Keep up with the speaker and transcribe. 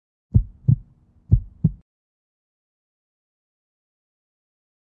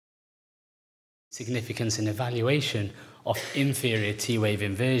significance and evaluation of inferior T-wave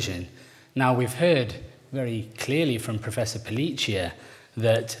inversion. Now, we've heard very clearly from Professor Pelliccia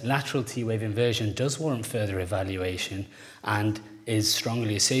that lateral T-wave inversion does warrant further evaluation and is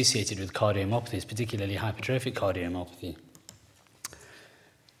strongly associated with cardiomyopathies, particularly hypertrophic cardiomyopathy.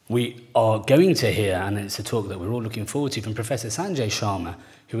 We are going to hear, and it's a talk that we're all looking forward to, from Professor Sanjay Sharma,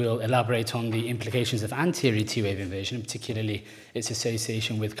 who will elaborate on the implications of anterior T-wave inversion, and particularly its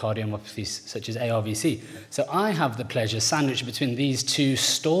association with cardiomyopathies such as ARVC. So I have the pleasure, sandwiched between these two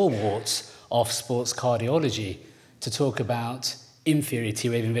stalwarts of sports cardiology, to talk about inferior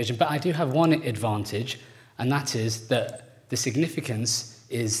T-wave inversion. But I do have one advantage, and that is that the significance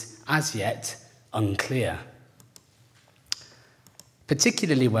is as yet unclear,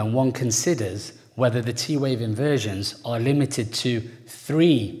 particularly when one considers whether the T-wave inversions are limited to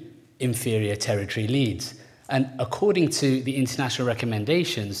 3 inferior territory leads. And according to the international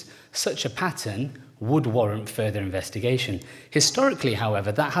recommendations, such a pattern would warrant further investigation. Historically,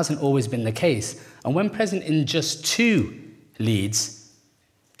 however, that hasn't always been the case. And when present in just 2 leads,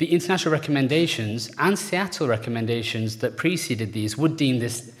 the international recommendations and Seattle recommendations that preceded these would deem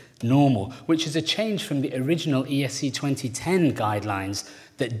this normal, which is a change from the original ESC 2010 guidelines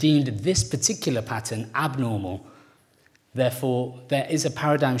that deemed this particular pattern abnormal. Therefore, there is a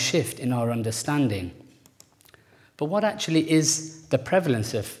paradigm shift in our understanding. But what actually is the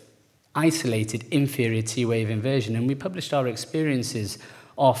prevalence of isolated inferior T-wave inversion? And we published our experiences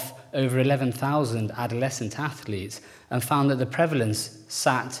of over 11,000 adolescent athletes and found that the prevalence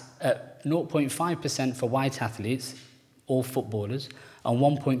sat at 0.5% for white athletes, all footballers, and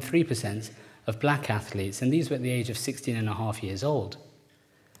 1.3% of black athletes, and these were at the age of 16.5 years old.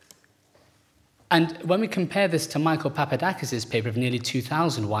 And when we compare this to Michael Papadakis' paper of nearly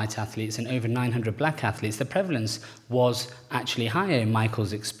 2,000 white athletes and over 900 black athletes, the prevalence was actually higher in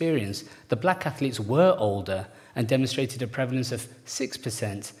Michael's experience. The black athletes were older and demonstrated a prevalence of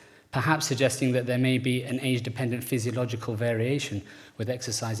 6%, perhaps suggesting that there may be an age-dependent physiological variation with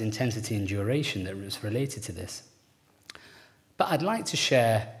exercise intensity and duration that was related to this. But I'd like to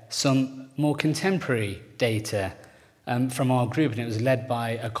share some more contemporary data from our group, and it was led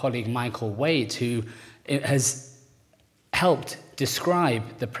by a colleague, Michael Waite, who has helped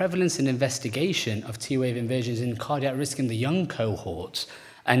describe the prevalence and investigation of T-wave inversions in cardiac risk in the young cohorts.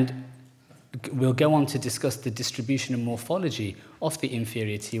 And we'll go on to discuss the distribution and morphology of the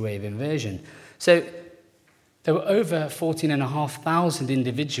inferior T-wave inversion. So there were over 14,500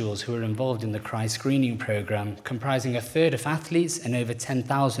 individuals who were involved in the CRI screening program, comprising 1/3 of athletes and over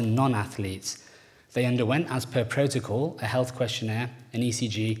 10,000 non-athletes. They underwent, as per protocol, a health questionnaire, an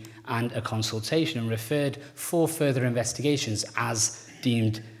ECG, and a consultation, and referred for further investigations as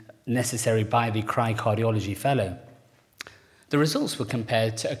deemed necessary by the CRI cardiology fellow. The results were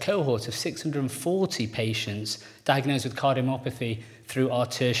compared to a cohort of 640 patients diagnosed with cardiomyopathy through our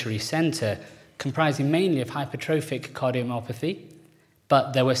tertiary centre, comprising mainly of hypertrophic cardiomyopathy,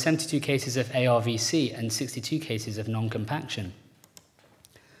 but there were 72 cases of ARVC and 62 cases of non-compaction.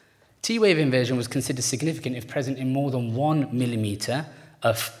 T-wave inversion was considered significant if present in more than 1 millimetre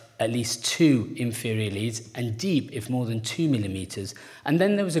of at least 2 inferior leads, and deep if more than 2 millimetres. And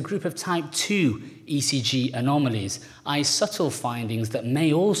then there was a group of type 2 ECG anomalies, i.e. subtle findings that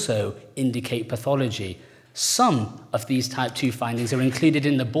may also indicate pathology. Some of these type 2 findings are included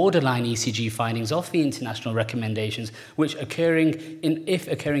in the borderline ECG findings of the international recommendations, which if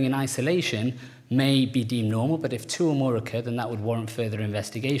occurring in isolation, may be deemed normal, but if 2 or more occur, then that would warrant further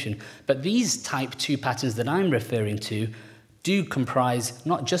investigation. But these type 2 patterns that I'm referring to do comprise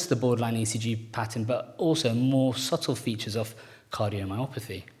not just the borderline ECG pattern, but also more subtle features of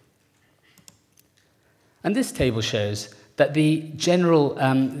cardiomyopathy. And this table shows that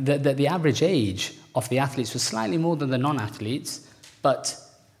the average age of the athletes was slightly more than the non-athletes, but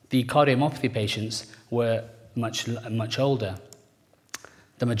the cardiomyopathy patients were much older.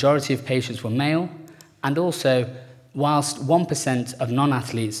 The majority of patients were male, and also, whilst 1% of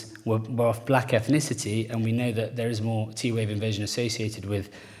non-athletes were of black ethnicity, and we know that there is more T-wave inversion associated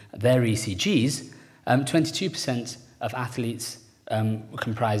with their ECGs, 22% of athletes were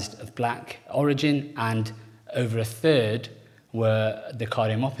comprised of black origin, and over 1/3 were the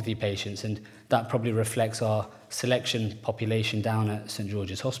cardiomyopathy patients, and that probably reflects our selection population down at St.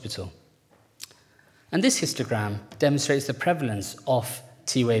 George's Hospital. And this histogram demonstrates the prevalence of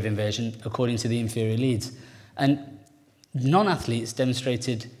T-wave inversion according to the inferior leads. And non-athletes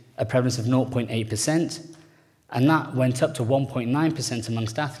demonstrated a prevalence of 0.8%, and that went up to 1.9%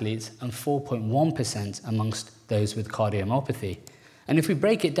 amongst athletes and 4.1% amongst those with cardiomyopathy. And if we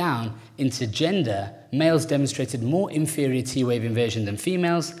break it down into gender, males demonstrated more inferior T-wave inversion than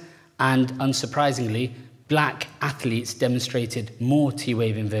females, And unsurprisingly, black athletes demonstrated more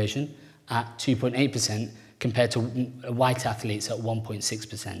T-wave inversion at 2.8% compared to white athletes at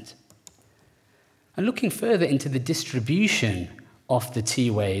 1.6%. And looking further into the distribution of the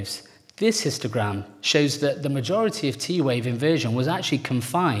T-waves, this histogram shows that the majority of T-wave inversion was actually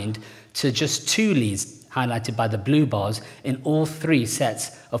confined to just 2 leads, highlighted by the blue bars, in all 3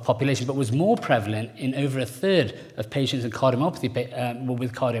 sets of population, but was more prevalent in over a third of patients with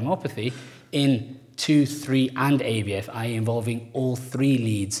cardiomyopathy in 2, 3, and AVF, i.e. involving all 3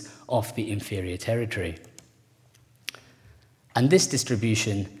 leads of the inferior territory. And this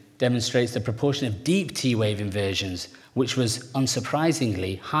distribution demonstrates the proportion of deep T-wave inversions, which was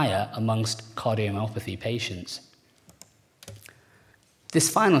unsurprisingly higher amongst cardiomyopathy patients. This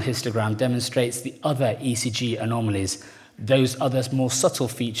final histogram demonstrates the other ECG anomalies, those other more subtle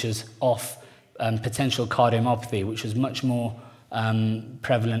features of potential cardiomyopathy, which was much more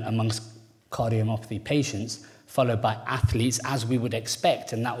prevalent amongst cardiomyopathy patients, followed by athletes, as we would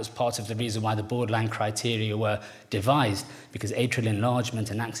expect, and that was part of the reason why the borderline criteria were devised, because atrial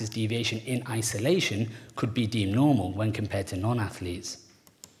enlargement and axis deviation in isolation could be deemed normal when compared to non-athletes.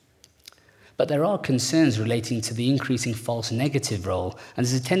 But there are concerns relating to the increasing false negative role, and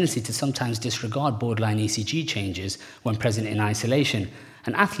there's a tendency to sometimes disregard borderline ECG changes when present in isolation.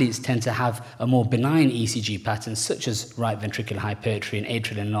 And athletes tend to have a more benign ECG pattern, such as right ventricular hypertrophy and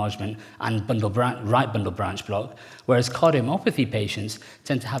atrial enlargement and right bundle branch block, whereas cardiomyopathy patients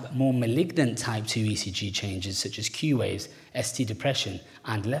tend to have more malignant type 2 ECG changes, such as Q waves, ST depression,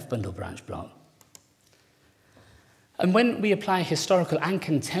 and left bundle branch block. And when we apply historical and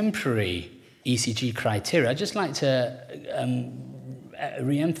contemporary ECG criteria, I'd just like to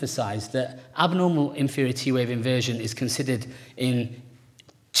re-emphasize that abnormal inferior T-wave inversion is considered in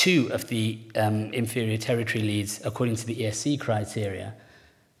 2 of the inferior territory leads according to the ESC criteria.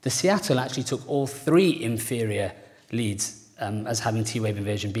 The Seattle actually took all 3 inferior leads as having T-wave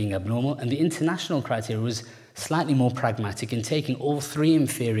inversion being abnormal, and the international criteria was slightly more pragmatic in taking all 3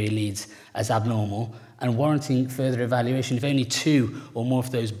 inferior leads as abnormal and warranting further evaluation if only 2 or more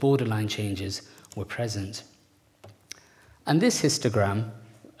of those borderline changes were present. And this histogram,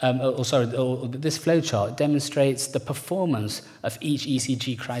 this flowchart demonstrates the performance of each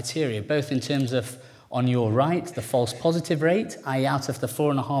ECG criteria, both in terms of, on your right, the false positive rate, i.e. out of the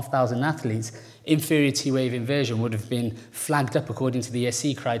 4,500 athletes, inferior T-wave inversion would have been flagged up according to the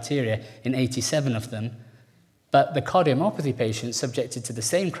ESC criteria in 87 of them, but the cardiomyopathy patients subjected to the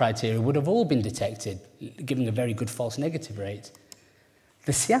same criteria would have all been detected, giving a very good false negative rate.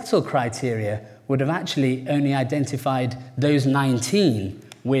 The Seattle criteria would have actually only identified those 19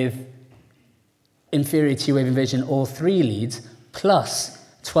 with inferior T-wave inversion, all 3 leads, plus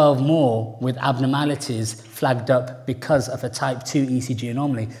 12 more with abnormalities flagged up because of a type 2 ECG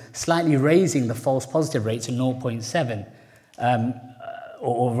anomaly, slightly raising the false positive rate to 0.7,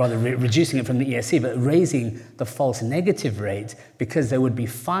 or rather reducing it from the ESC, but raising the false negative rate because there would be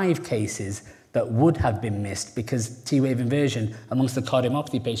 5 cases that would have been missed because T-wave inversion amongst the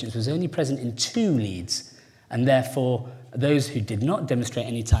cardiomyopathy patients was only present in 2 leads, and therefore those who did not demonstrate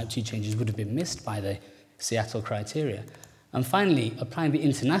any type 2 changes would have been missed by the Seattle criteria. And finally, applying the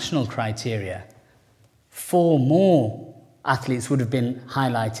international criteria, 4 more athletes would have been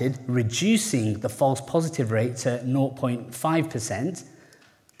highlighted, reducing the false positive rate to 0.5%,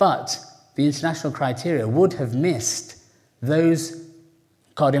 but the international criteria would have missed those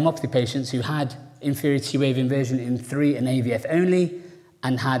cardiomyopathy patients who had inferior T-wave inversion in 3 and AVF only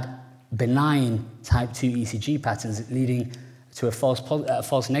and had benign type 2 ECG patterns, leading to a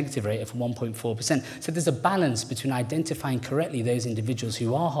false negative rate of 1.4%. So there's a balance between identifying correctly those individuals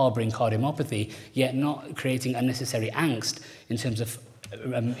who are harboring cardiomyopathy, yet not creating unnecessary angst in terms of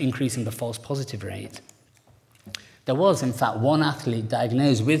increasing the false positive rate. There was, in fact, 1 athlete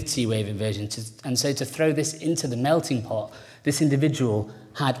diagnosed with T-wave inversion, and so to throw this into the melting pot, this individual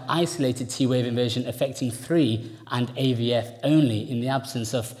had isolated T-wave inversion affecting 3 and AVF only in the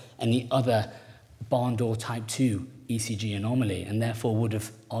absence of any other barn door type 2 ECG anomaly, and therefore would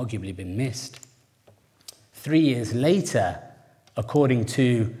have arguably been missed. 3 years later, according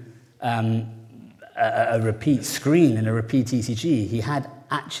to a repeat screen and a repeat ECG, he had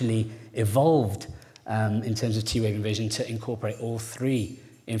actually evolved in terms of T-wave inversion to incorporate all 3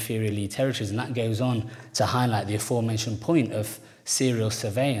 inferior lead territories, and that goes on to highlight the aforementioned point of serial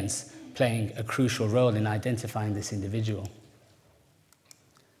surveillance playing a crucial role in identifying this individual.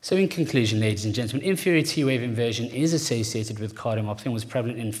 So in conclusion, ladies and gentlemen, inferior T-wave inversion is associated with cardiomyopathy and was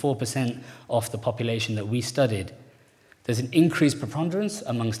prevalent in 4% of the population that we studied. There's an increased preponderance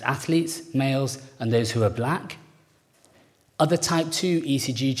amongst athletes, males, and those who are black. Other type 2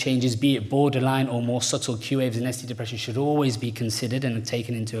 ECG changes, be it borderline or more subtle Q waves in ST depression, should always be considered and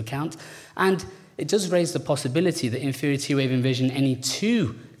taken into account. And it does raise the possibility that inferior T-wave inversion in any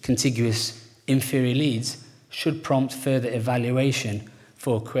 2 contiguous inferior leads should prompt further evaluation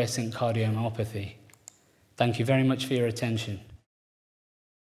for quiescent cardiomyopathy. Thank you very much for your attention.